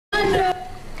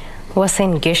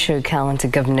Uasin Gishu County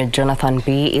Governor Jonathan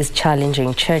B is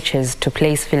challenging churches to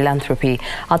place philanthropy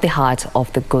at the heart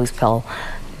of the gospel.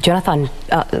 Governor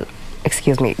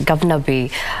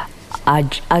B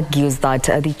argues that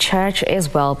the church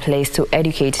is well placed to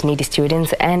educate needy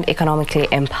students and economically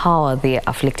empower the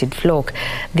afflicted flock.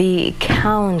 The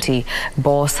county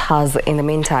boss has, in the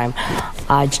meantime,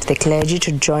 urged the clergy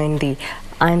to join the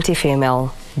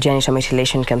anti-female genital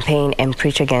mutilation campaign and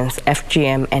preach against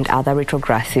FGM and other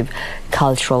retrogressive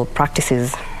cultural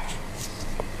practices.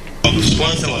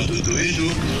 Sponsor watoto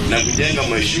wetu na kujenga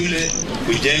mashule,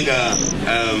 kujenga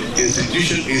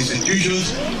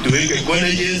institutions, tuweke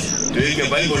colleges, tuweke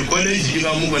Bible college,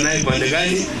 kila Mungu naye pande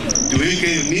gani,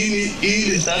 tuweke nini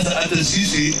ili sasa hata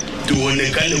sisi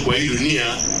tuonekane kwa hii dunia.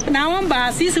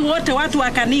 Naomba sisi wote watu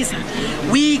wa kanisa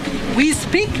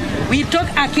we talk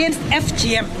against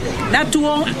FGM na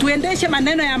tuendeshe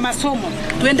maneno ya masomo,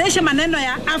 tuendeshe maneno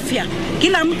ya afya,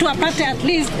 kila mtu apate at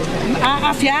least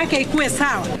afya yake ikuwe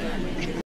sawa.